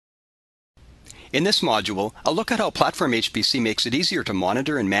In this module, I'll look at how Platform HPC makes it easier to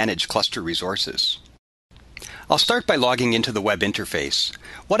monitor and manage cluster resources. I'll start by logging into the web interface.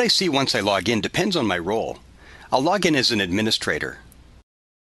 What I see once I log in depends on my role. I'll log in as an administrator.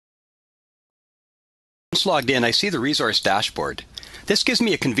 Once logged in, I see the resource dashboard. This gives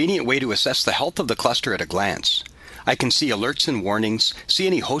me a convenient way to assess the health of the cluster at a glance. I can see alerts and warnings, see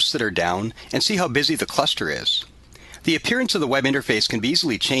any hosts that are down, and see how busy the cluster is. The appearance of the web interface can be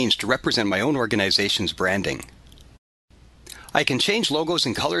easily changed to represent my own organization's branding. I can change logos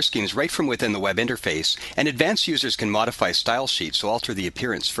and color schemes right from within the web interface, and advanced users can modify style sheets to alter the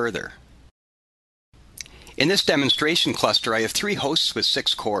appearance further. In this demonstration cluster, I have 3 hosts with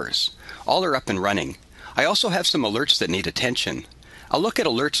 6 cores. All are up and running. I also have some alerts that need attention. I'll look at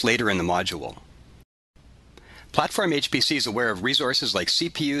alerts later in the module. Platform HPC is aware of resources like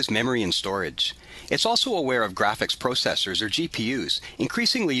CPUs, memory, and storage. It's also aware of graphics processors, or GPUs,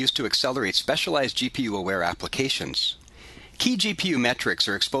 increasingly used to accelerate specialized GPU-aware applications. Key GPU metrics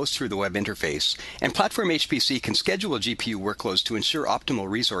are exposed through the web interface, and Platform HPC can schedule GPU workloads to ensure optimal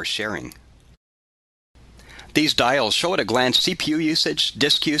resource sharing. These dials show at a glance CPU usage,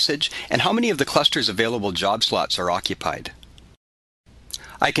 disk usage, and how many of the cluster's available job slots are occupied.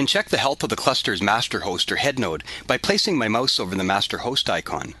 I can check the health of the cluster's master host or head node by placing my mouse over the master host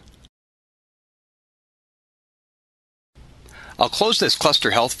icon. I'll close this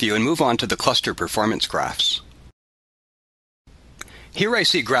cluster health view and move on to the cluster performance graphs. Here I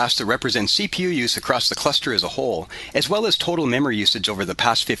see graphs that represent CPU use across the cluster as a whole, as well as total memory usage over the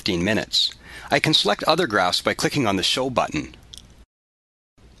past 15 minutes. I can select other graphs by clicking on the Show button.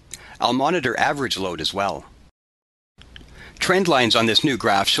 I'll monitor average load as well. Trend lines on this new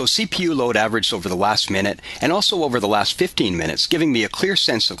graph show CPU load averaged over the last minute and also over the last 15 minutes, giving me a clear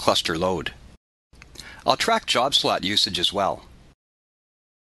sense of cluster load. I'll track job slot usage as well.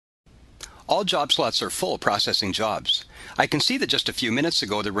 All job slots are full processing jobs. I can see that just a few minutes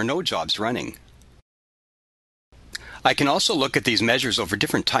ago there were no jobs running. I can also look at these measures over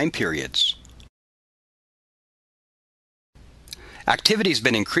different time periods. Activity has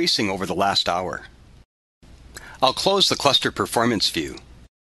been increasing over the last hour. I'll close the cluster performance view.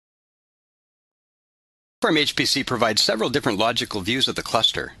 Platform HPC provides several different logical views of the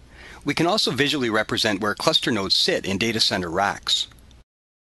cluster. We can also visually represent where cluster nodes sit in data center racks.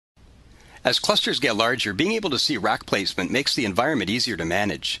 As clusters get larger, being able to see rack placement makes the environment easier to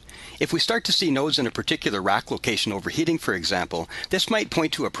manage. If we start to see nodes in a particular rack location overheating, for example, this might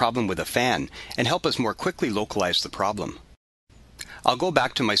point to a problem with a fan and help us more quickly localize the problem. I'll go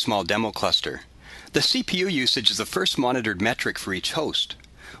back to my small demo cluster. The CPU usage is the first monitored metric for each host.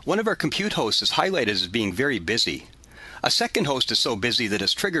 One of our compute hosts is highlighted as being very busy. A second host is so busy that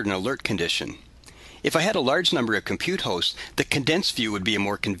it's triggered an alert condition. If I had a large number of compute hosts, the condensed view would be a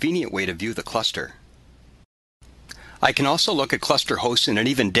more convenient way to view the cluster. I can also look at cluster hosts in an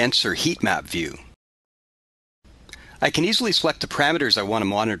even denser heat map view. I can easily select the parameters I want to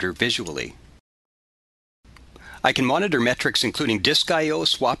monitor visually. I can monitor metrics including disk I/O,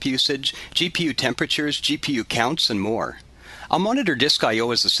 swap usage, GPU temperatures, GPU counts, and more. I'll monitor disk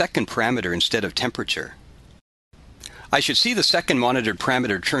I/O as the second parameter instead of temperature. I should see the second monitored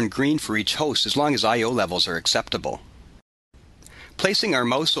parameter turn green for each host as long as I/O levels are acceptable. Placing our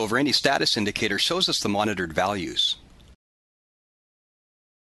mouse over any status indicator shows us the monitored values.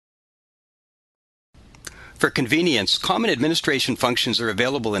 For convenience, common administration functions are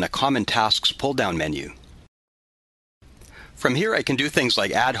available in a Common Tasks pull-down menu. From here I can do things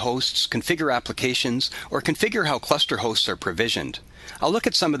like add hosts, configure applications, or configure how cluster hosts are provisioned. I'll look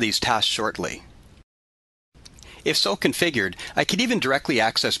at some of these tasks shortly. If so configured, I could even directly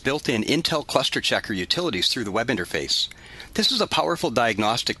access built-in Intel Cluster Checker utilities through the web interface. This is a powerful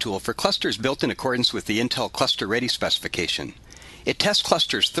diagnostic tool for clusters built in accordance with the Intel Cluster Ready specification. It tests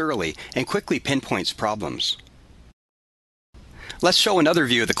clusters thoroughly and quickly pinpoints problems. Let's show another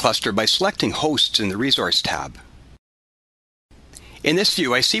view of the cluster by selecting Hosts in the Resource tab. In this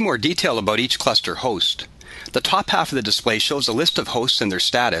view, I see more detail about each cluster host. The top half of the display shows a list of hosts and their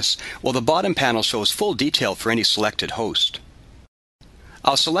status, while the bottom panel shows full detail for any selected host.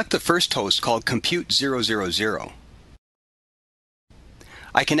 I'll select the first host called Compute 000.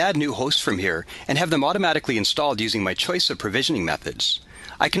 I can add new hosts from here and have them automatically installed using my choice of provisioning methods.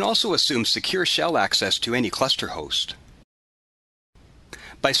 I can also assume secure shell access to any cluster host.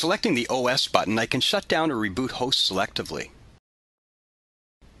 By selecting the OS button, I can shut down or reboot hosts selectively.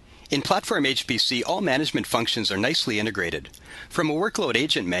 In Platform HPC, all management functions are nicely integrated. From a workload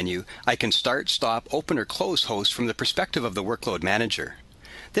agent menu, I can start, stop, open, or close hosts from the perspective of the workload manager.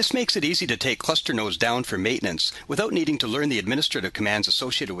 This makes it easy to take cluster nodes down for maintenance without needing to learn the administrative commands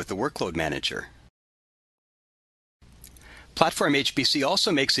associated with the workload manager. Platform HPC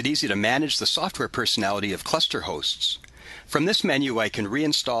also makes it easy to manage the software personality of cluster hosts. From this menu, I can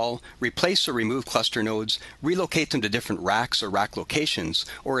reinstall, replace or remove cluster nodes, relocate them to different racks or rack locations,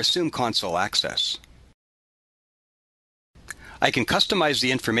 or assume console access. I can customize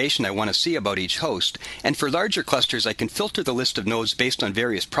the information I want to see about each host, and for larger clusters I can filter the list of nodes based on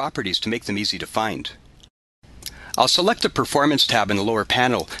various properties to make them easy to find. I'll select the Performance tab in the lower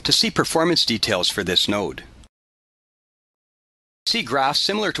panel to see performance details for this node. See graphs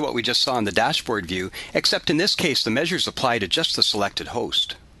similar to what we just saw in the dashboard view, except in this case the measures apply to just the selected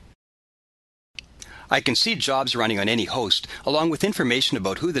host. I can see jobs running on any host, along with information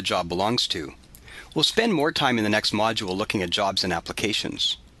about who the job belongs to. We'll spend more time in the next module looking at jobs and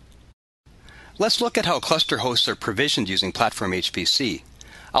applications. Let's look at how cluster hosts are provisioned using Platform HPC.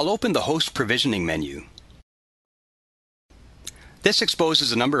 I'll open the Host Provisioning menu. This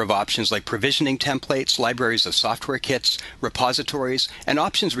exposes a number of options like provisioning templates, libraries of software kits, repositories, and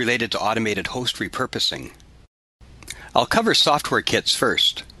options related to automated host repurposing. I'll cover software kits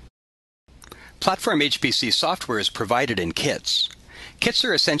first. Platform HPC software is provided in kits. Kits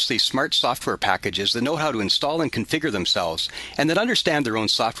are essentially smart software packages that know how to install and configure themselves and that understand their own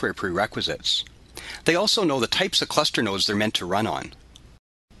software prerequisites. They also know the types of cluster nodes they're meant to run on.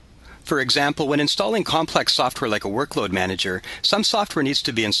 For example, when installing complex software like a workload manager, some software needs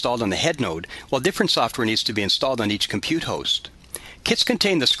to be installed on the head node, while different software needs to be installed on each compute host. Kits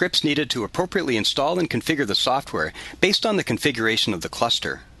contain the scripts needed to appropriately install and configure the software based on the configuration of the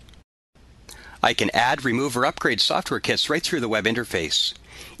cluster. I can add, remove, or upgrade software kits right through the web interface.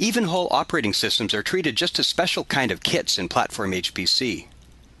 Even whole operating systems are treated just as special kind of kits in Platform HPC.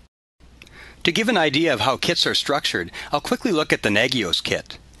 To give an idea of how kits are structured, I'll quickly look at the Nagios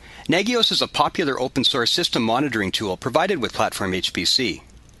kit. Nagios is a popular open-source system monitoring tool provided with Platform HPC.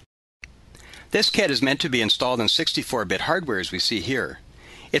 This kit is meant to be installed on 64-bit hardware as we see here.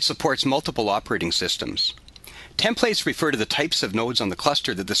 It supports multiple operating systems. Templates refer to the types of nodes on the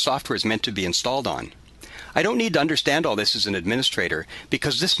cluster that the software is meant to be installed on. I don't need to understand all this as an administrator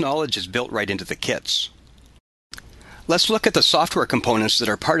because this knowledge is built right into the kits. Let's look at the software components that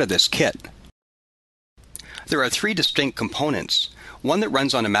are part of this kit. There are three distinct components. One that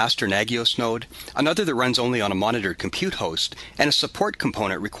runs on a master Nagios node, another that runs only on a monitored compute host, and a support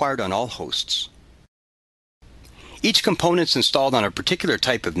component required on all hosts. Each component is installed on a particular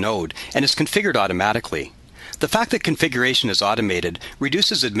type of node and is configured automatically. The fact that configuration is automated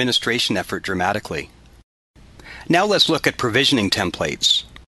reduces administration effort dramatically. Now let's look at provisioning templates.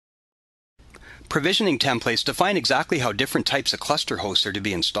 Provisioning templates define exactly how different types of cluster hosts are to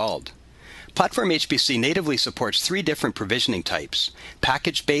be installed. Platform HPC natively supports three different provisioning types: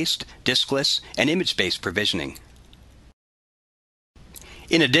 package-based, diskless, and image-based provisioning.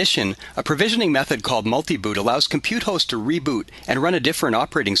 In addition, a provisioning method called multi-boot allows compute hosts to reboot and run a different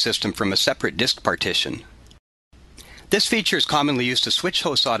operating system from a separate disk partition. This feature is commonly used to switch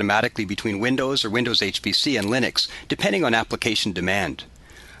hosts automatically between Windows or Windows HPC and Linux, depending on application demand.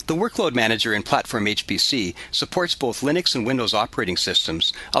 The Workload Manager in Platform HPC supports both Linux and Windows operating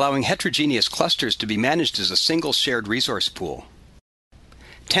systems, allowing heterogeneous clusters to be managed as a single shared resource pool.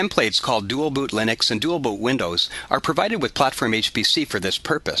 Templates called Dual Boot Linux and Dual Boot Windows are provided with Platform HPC for this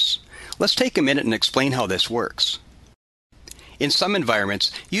purpose. Let's take a minute and explain how this works. In some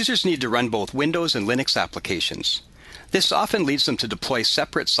environments, users need to run both Windows and Linux applications. This often leads them to deploy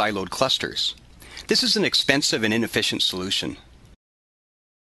separate siloed clusters. This is an expensive and inefficient solution.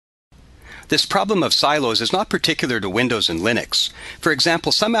 This problem of silos is not particular to Windows and Linux. For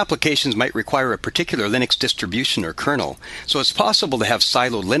example, some applications might require a particular Linux distribution or kernel, so it's possible to have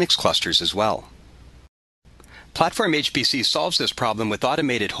siloed Linux clusters as well. Platform HPC solves this problem with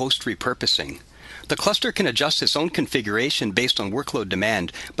automated host repurposing. The cluster can adjust its own configuration based on workload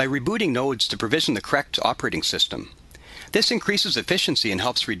demand by rebooting nodes to provision the correct operating system. This increases efficiency and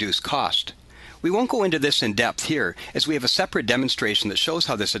helps reduce cost. We won't go into this in depth here, as we have a separate demonstration that shows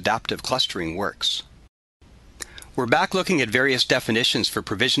how this adaptive clustering works. We're back looking at various definitions for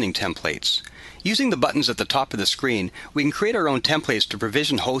provisioning templates. Using the buttons at the top of the screen, we can create our own templates to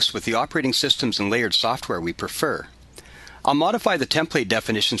provision hosts with the operating systems and layered software we prefer. I'll modify the template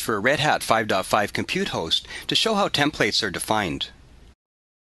definitions for a Red Hat 5.5 compute host to show how templates are defined.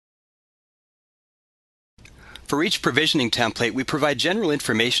 For each provisioning template, we provide general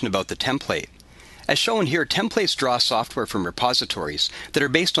information about the template. As shown here, templates draw software from repositories that are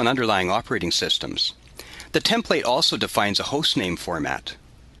based on underlying operating systems. The template also defines a hostname format.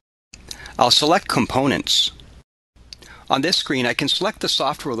 I'll select Components. On this screen, I can select the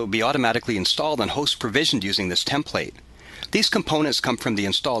software that will be automatically installed on hosts provisioned using this template. These components come from the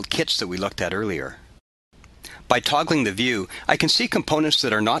installed kits that we looked at earlier. By toggling the view, I can see components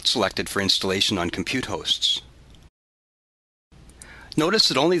that are not selected for installation on compute hosts. Notice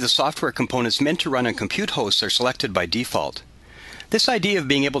that only the software components meant to run on compute hosts are selected by default. This idea of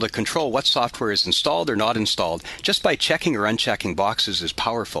being able to control what software is installed or not installed just by checking or unchecking boxes is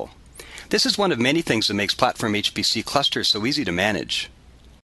powerful. This is one of many things that makes Platform HPC clusters so easy to manage.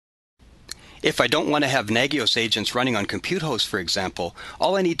 If I don't want to have Nagios agents running on compute hosts, for example,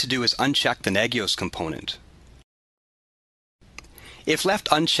 all I need to do is uncheck the Nagios component. If left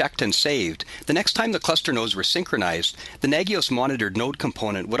unchecked and saved, the next time the cluster nodes were synchronized, the Nagios monitored node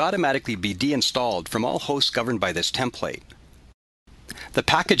component would automatically be deinstalled from all hosts governed by this template. The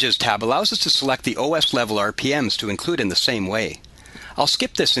Packages tab allows us to select the OS level RPMs to include in the same way. I'll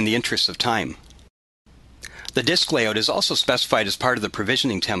skip this in the interest of time. The disk layout is also specified as part of the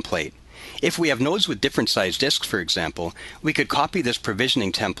provisioning template. If we have nodes with different sized disks, for example, we could copy this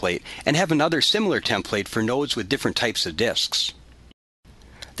provisioning template and have another similar template for nodes with different types of disks.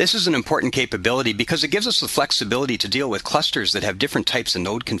 This is an important capability because it gives us the flexibility to deal with clusters that have different types of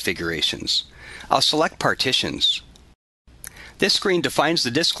node configurations. I'll select Partitions. This screen defines the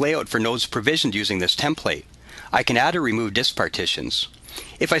disk layout for nodes provisioned using this template. I can add or remove disk partitions.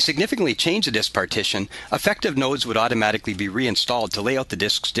 If I significantly change a disk partition, effective nodes would automatically be reinstalled to lay out the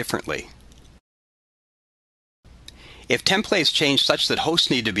disks differently. If templates change such that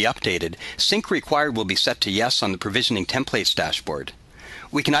hosts need to be updated, sync required will be set to yes on the provisioning templates dashboard.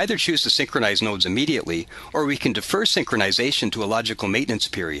 We can either choose to synchronize nodes immediately, or we can defer synchronization to a logical maintenance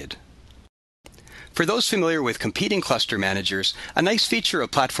period. For those familiar with competing cluster managers, a nice feature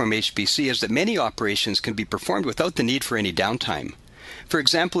of Platform HPC is that many operations can be performed without the need for any downtime. For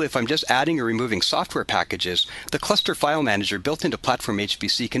example, if I'm just adding or removing software packages, the cluster file manager built into Platform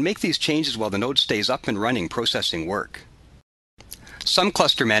HPC can make these changes while the node stays up and running processing work. Some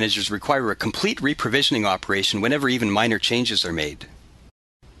cluster managers require a complete reprovisioning operation whenever even minor changes are made.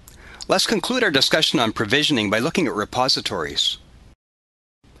 Let's conclude our discussion on provisioning by looking at repositories.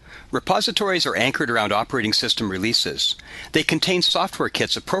 Repositories are anchored around operating system releases. They contain software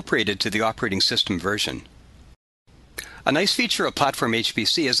kits appropriated to the operating system version. A nice feature of Platform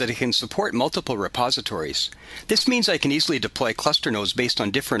HPC is that it can support multiple repositories. This means I can easily deploy cluster nodes based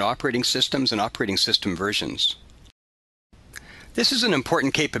on different operating systems and operating system versions. This is an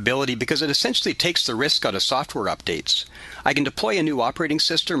important capability because it essentially takes the risk out of software updates. I can deploy a new operating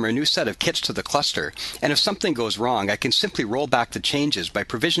system or a new set of kits to the cluster, and if something goes wrong, I can simply roll back the changes by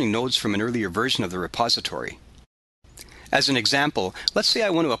provisioning nodes from an earlier version of the repository. As an example, let's say I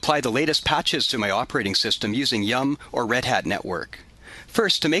want to apply the latest patches to my operating system using Yum or Red Hat Network.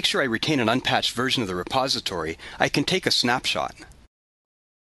 First, to make sure I retain an unpatched version of the repository, I can take a snapshot.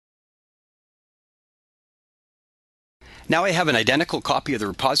 Now I have an identical copy of the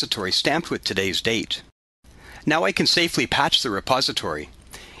repository stamped with today's date. Now I can safely patch the repository.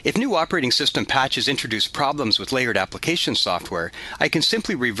 If new operating system patches introduce problems with layered application software, I can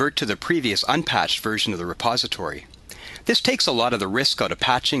simply revert to the previous unpatched version of the repository. This takes a lot of the risk out of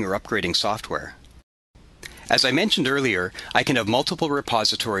patching or upgrading software. As I mentioned earlier, I can have multiple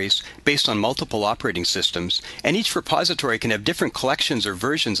repositories based on multiple operating systems, and each repository can have different collections or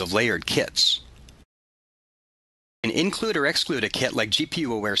versions of layered kits. I can include or exclude a kit like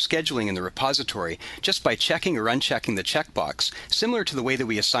GPU-aware scheduling in the repository just by checking or unchecking the checkbox, similar to the way that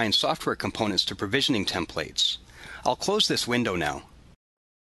we assign software components to provisioning templates. I'll close this window now.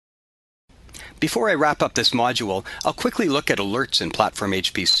 Before I wrap up this module, I'll quickly look at alerts in Platform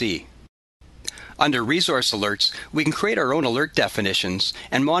HPC. Under Resource Alerts, we can create our own alert definitions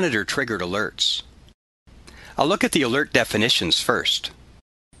and monitor triggered alerts. I'll look at the alert definitions first.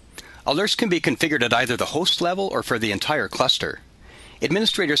 Alerts can be configured at either the host level or for the entire cluster.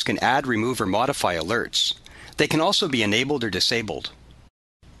 Administrators can add, remove, or modify alerts. They can also be enabled or disabled.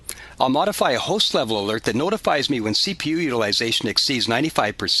 I'll modify a host level alert that notifies me when CPU utilization exceeds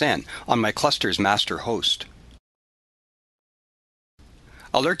 95% on my cluster's master host.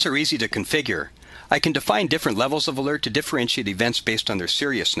 Alerts are easy to configure. I can define different levels of alert to differentiate events based on their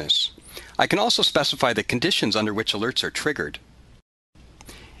seriousness. I can also specify the conditions under which alerts are triggered.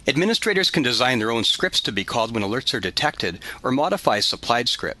 Administrators can design their own scripts to be called when alerts are detected or modify supplied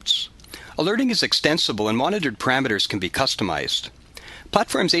scripts. Alerting is extensible and monitored parameters can be customized.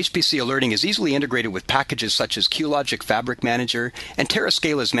 Platform's HPC alerting is easily integrated with packages such as QLogic Fabric Manager and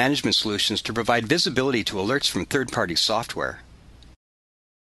TerraScala's management solutions to provide visibility to alerts from third-party software.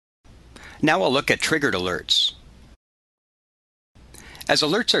 Now I'll look at triggered alerts. As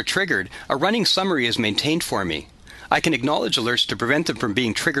alerts are triggered, a running summary is maintained for me. I can acknowledge alerts to prevent them from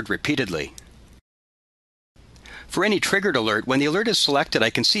being triggered repeatedly. For any triggered alert, when the alert is selected, I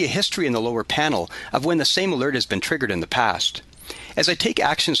can see a history in the lower panel of when the same alert has been triggered in the past. As I take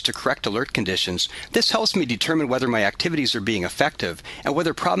actions to correct alert conditions, this helps me determine whether my activities are being effective and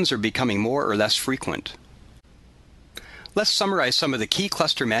whether problems are becoming more or less frequent. Let's summarize some of the key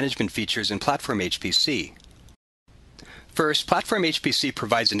cluster management features in Platform HPC. First, Platform HPC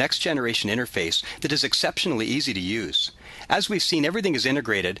provides a next-generation interface that is exceptionally easy to use. As we've seen, everything is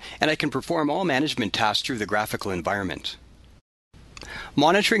integrated, and I can perform all management tasks through the graphical environment.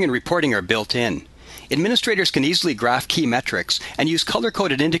 Monitoring and reporting are built in. Administrators can easily graph key metrics and use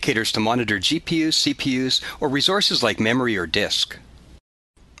color-coded indicators to monitor GPUs, CPUs, or resources like memory or disk.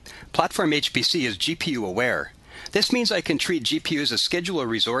 Platform HPC is GPU aware. This means I can treat GPUs as scheduler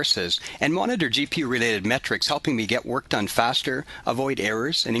resources and monitor GPU-related metrics, helping me get work done faster, avoid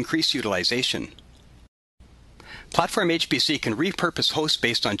errors, and increase utilization. Platform HPC can repurpose hosts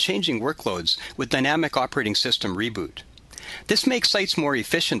based on changing workloads with dynamic operating system reboot. This makes sites more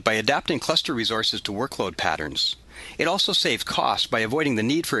efficient by adapting cluster resources to workload patterns. It also saves costs by avoiding the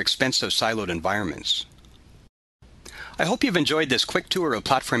need for expensive siloed environments. I hope you've enjoyed this quick tour of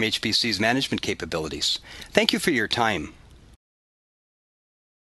Platform HPC's management capabilities. Thank you for your time.